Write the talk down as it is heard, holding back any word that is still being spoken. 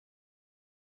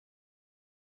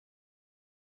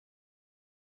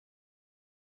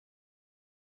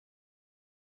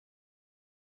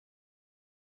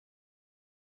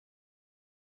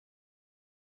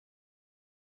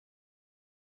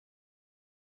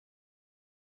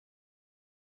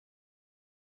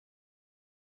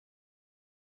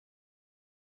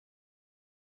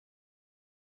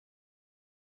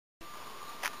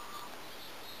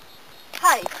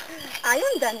I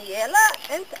am Daniela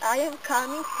and I am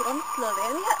coming from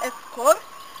Slovenia, of course.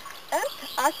 And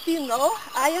as you know,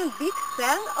 I am a big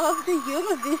fan of the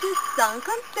Eurovision Song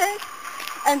Contest.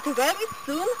 And very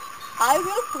soon I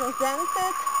will present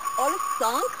all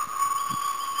songs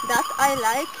that I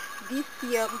like this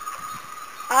year.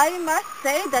 I must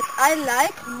say that I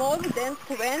like more than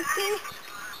 20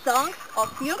 songs of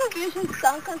Eurovision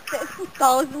Song Contest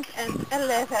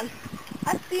 2011.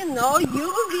 As you know,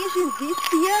 Eurovision this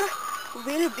year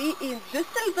will be in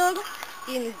Dusseldorf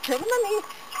in Germany.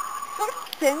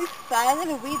 First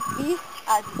semi-final will be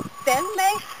at 10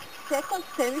 May, second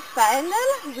semi-final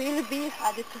will be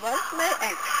at the 12th May,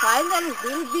 and final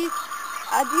will be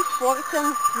at the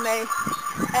 14th May.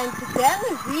 And then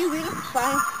we will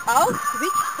find out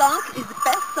which song is the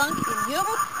best song in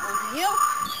Europe for the year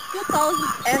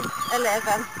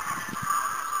 2011.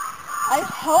 I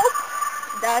hope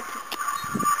that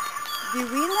the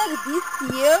winner this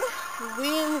year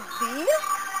will be,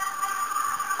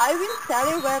 I will tell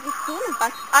you very soon,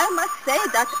 but I must say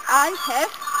that I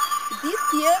have this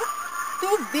year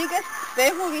two biggest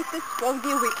favorites for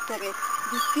the victory.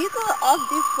 The title of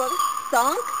the first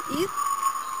song is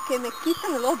Que me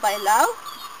quiten lo bailao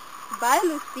by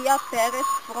Lucia Perez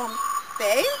from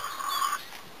Spain,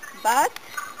 but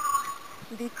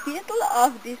the title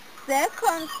of the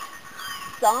second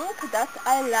song that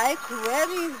I like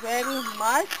very, very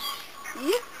much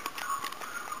is,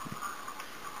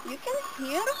 you can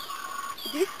hear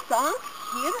this song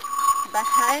here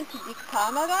behind the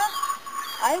camera.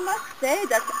 I must say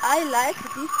that I like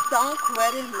this song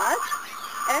very much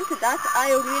and that I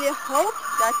really hope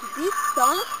that this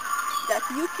song that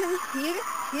you can hear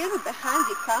here behind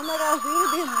the camera will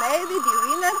be maybe the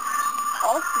winner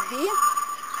of the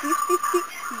 56th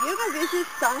Eurovision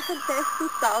Song Contest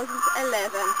 2011.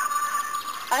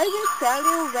 I will tell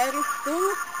you very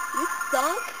soon this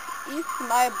song is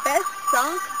my best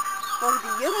song for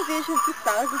the Eurovision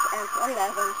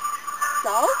 2011.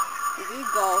 So, we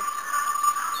go.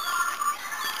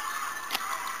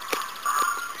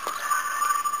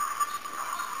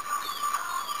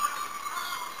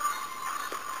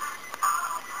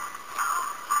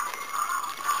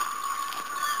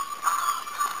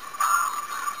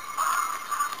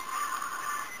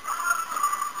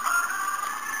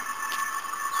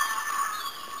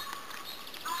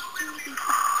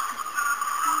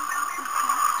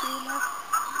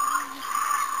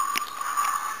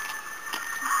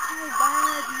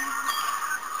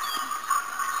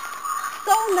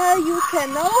 So now you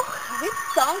can know which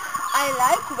song I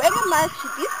like very much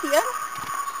this year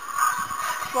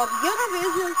for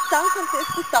Eurovision Song Contest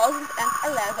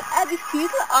 2011. And the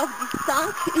title of the song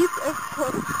is of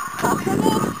course Baku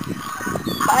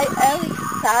by Eric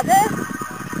Saade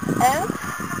and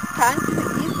country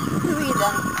is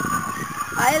Sweden.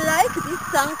 I like this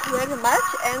song very much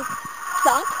and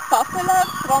song Popular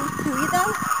from Sweden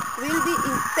will be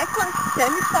in second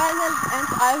semi-final and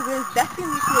I will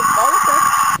definitely vote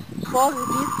for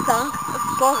this song, of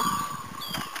course.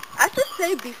 As I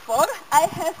said before, I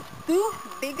have two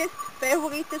biggest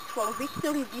favorites for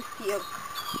victory this year.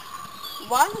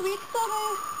 One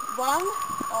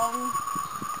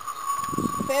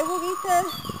favorite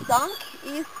song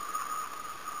is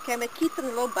Que me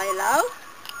quiten lo bailao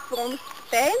from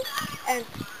Spain and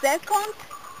second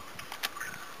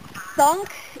song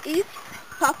is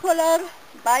Popular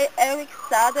by Eric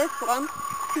Saade from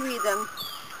Sweden.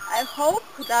 I hope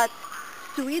that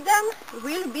Sweden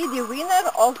will be the winner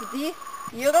of the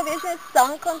Eurovision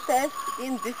Song Contest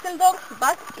in Dusseldorf,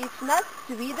 but if not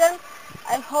Sweden,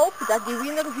 I hope that the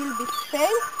winner will be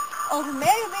Spain or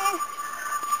maybe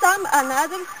some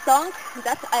another song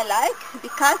that I like,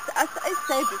 because as I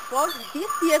said before, this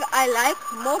year I like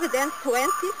more than 20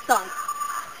 songs.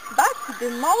 But the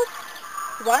most,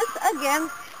 once again,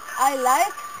 I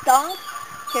like song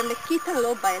Que me quiten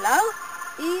lo bailao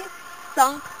y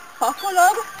song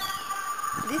Popular.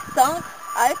 This song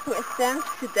I present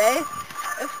today,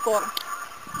 of course.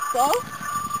 So,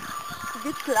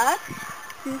 good luck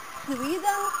to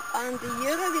Sweden on the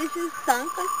Eurovision Song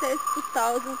Contest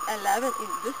 2011 in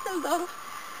Dusseldorf,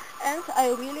 and I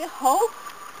really hope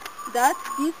that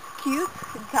this cute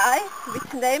guy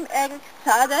with name Eric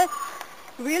Saade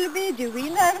will be the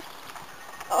winner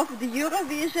of the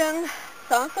Eurovision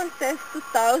Song Contest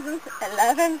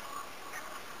 2011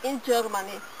 in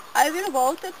Germany. I will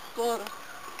vote for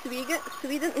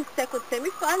Sweden in second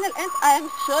semi-final and I am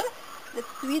sure that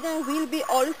Sweden will be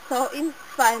also in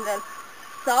final.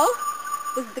 So,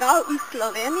 pozdrav iz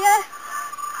Slovenije,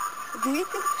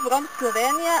 greetings from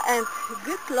Slovenia and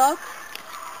good luck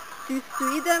to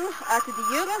Sweden at the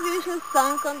Eurovision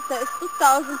Song Contest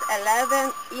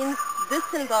 2011 in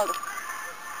Dusseldorf.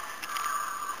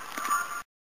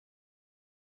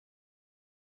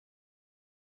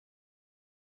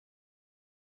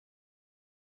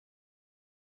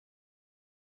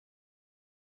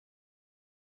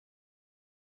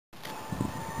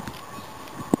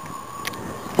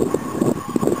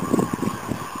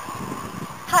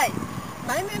 Hi,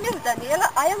 my name is Daniela.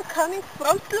 I am coming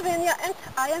from Slovenia and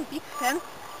I am big fan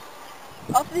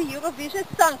of the Eurovision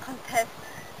Song Contest.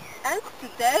 And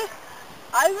today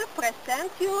I will present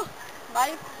you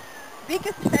my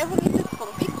biggest favorite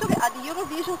for victory at the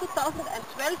Eurovision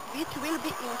 2012, which will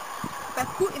be in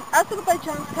Baku in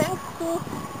Azerbaijan, thanks to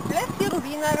last year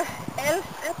winner El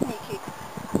and Nikki.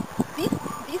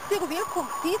 This year will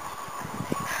compete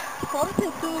 42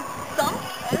 songs,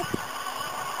 and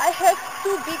I have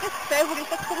two biggest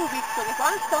favorites for victory.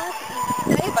 One song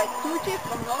is Stay by Suji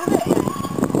from Norway, and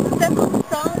the second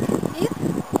song is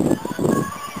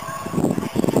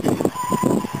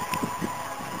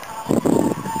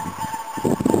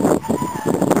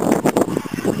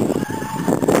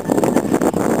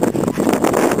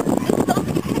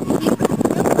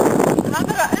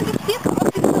camera and the theme of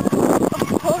the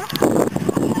tour,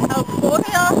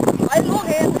 Euphoria by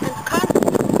Loreen and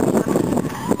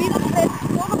Sweden had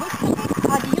 4 victories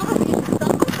at the Eurovision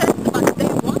Song Contest, but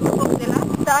they won for the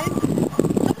last time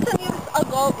 15 years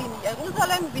ago in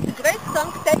Jerusalem with the great song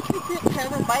Take Me to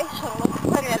Heaven by Charlotte.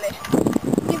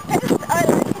 In past I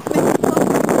liked many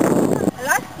songs.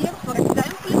 Last year, for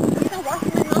example, Sweden was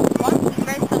nominated one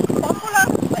great song Popular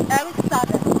by Eric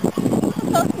Saade. In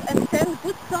 2010,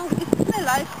 good song is Still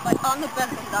Alive by Anne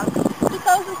Bergendahl.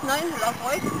 2009, La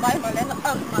Voice by Malena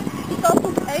Erdmann.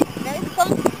 2008, great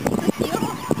song Hero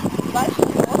by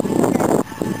Charlotte.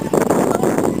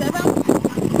 2007,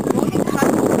 Rolling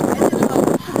Heart by the Show.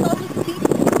 2006,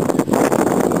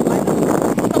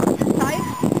 2005,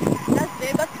 Las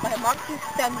Vegas by Martin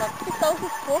Stenman.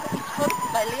 2004, It Hurts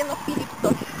by Lena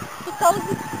Philipsson.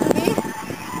 2003,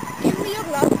 Give Me Your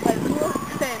Love by Lou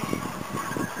Stan.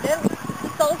 Then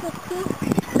 2002,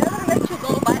 Never Let You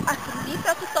Go by Aphrodite.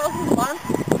 2001,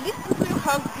 Listen to Your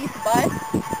Heartbeat by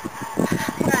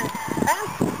France. And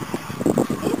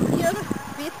this year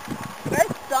with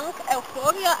great song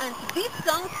Euphoria, and this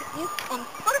song is on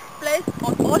first place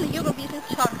on all Eurovision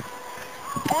charts.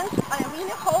 And I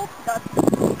really hope that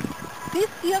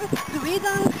this year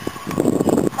Sweden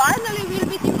finally will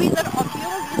be the winner of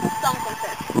Eurovision Song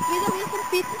Contest. Sweden will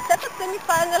compete in second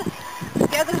semi-final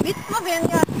together with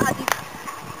Slovenia at the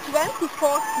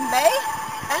 24th May,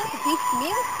 and this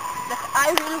means that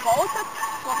I will vote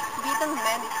for Sweden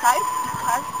many times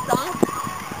because song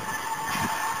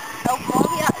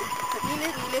Euphoria is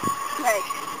really great.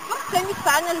 First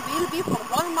semi-final will be for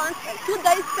 1 month and 2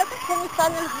 days, second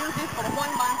semi-final will be for 1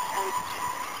 month and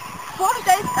 4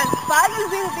 days, and final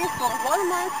will be for 1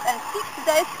 month and 6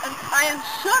 days, and I am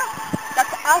sure that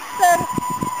after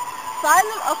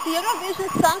final of the Eurovision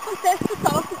Song Contest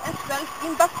 2012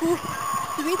 in Baku,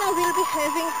 Sweden will be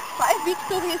having 5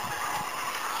 victories,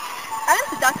 and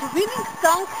that winning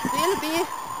song will be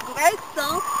great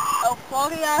song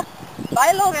Euphoria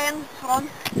by Loreen from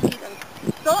Sweden.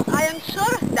 So I am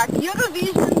sure that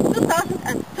Eurovision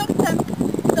 2013,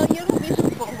 so Eurovision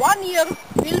for 1 year,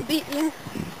 will be in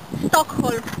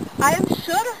Stockholm. I am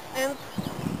sure, and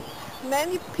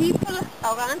many people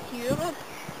around Europe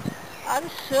are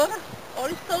sure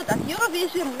also that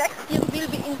Eurovision next year will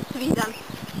be in Sweden.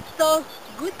 So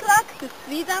good luck to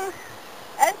Sweden,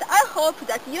 and I hope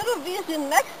that Eurovision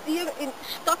next year in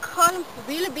Stockholm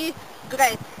will be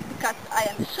great, because I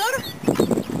am sure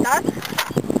that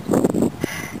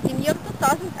in year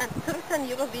 2013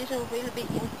 Eurovision will be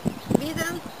in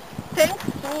Sweden, thanks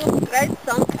to great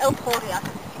song Euphoria.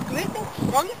 Greetings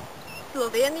from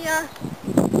Slovenia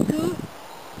to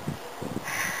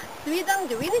Sweden,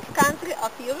 the winning country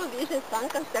of Eurovision Song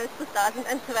Contest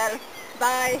 2012.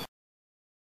 Bye!